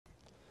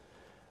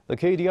The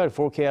KDI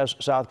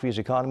forecasts South Korea's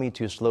economy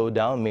to slow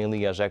down,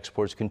 mainly as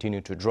exports continue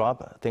to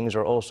drop. Things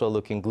are also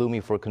looking gloomy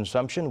for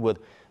consumption, with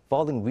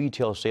falling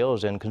retail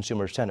sales and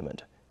consumer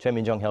sentiment. Choi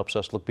Min-jung helps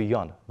us look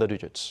beyond the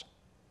digits.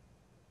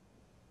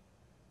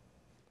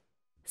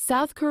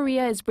 South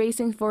Korea is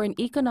bracing for an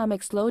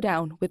economic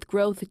slowdown, with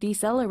growth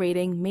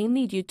decelerating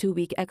mainly due to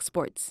weak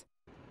exports.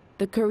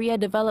 The Korea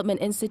Development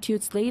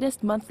Institute's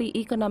latest monthly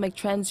economic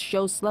trends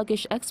show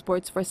sluggish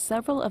exports for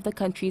several of the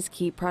country's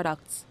key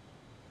products.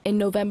 In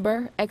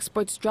November,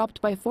 exports dropped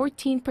by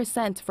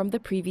 14% from the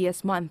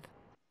previous month.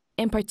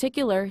 In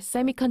particular,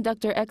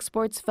 semiconductor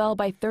exports fell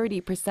by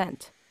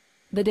 30%.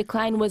 The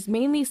decline was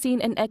mainly seen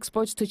in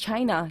exports to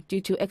China due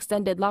to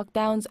extended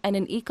lockdowns and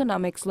an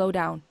economic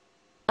slowdown.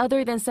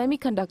 Other than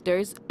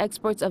semiconductors,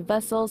 exports of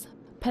vessels,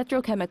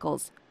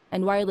 petrochemicals,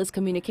 and wireless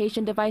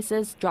communication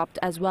devices dropped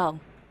as well.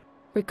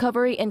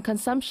 Recovery in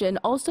consumption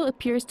also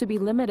appears to be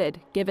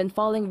limited given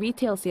falling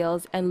retail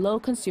sales and low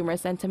consumer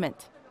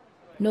sentiment.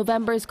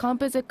 November's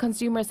composite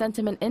consumer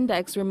sentiment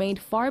index remained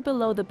far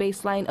below the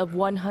baseline of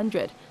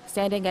 100,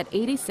 standing at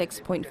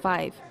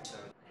 86.5.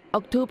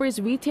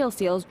 October's retail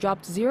sales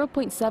dropped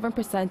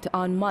 0.7%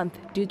 on month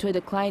due to a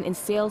decline in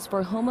sales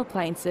for home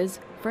appliances,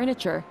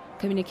 furniture,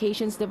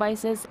 communications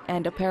devices,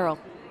 and apparel.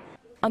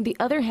 On the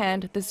other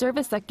hand, the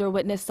service sector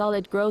witnessed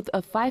solid growth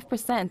of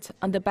 5%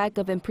 on the back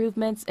of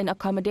improvements in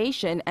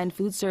accommodation and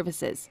food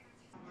services.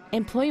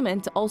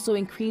 Employment also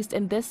increased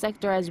in this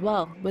sector as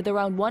well, with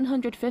around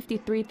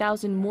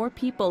 153,000 more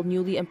people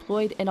newly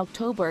employed in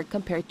October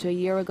compared to a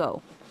year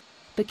ago.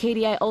 The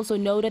KDI also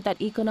noted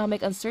that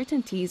economic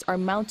uncertainties are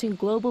mounting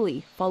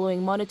globally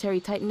following monetary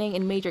tightening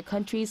in major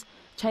countries,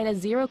 China's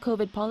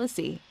zero-COVID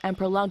policy, and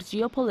prolonged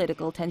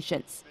geopolitical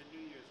tensions.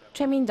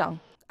 Choi Min-jung,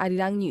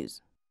 Arirang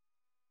News.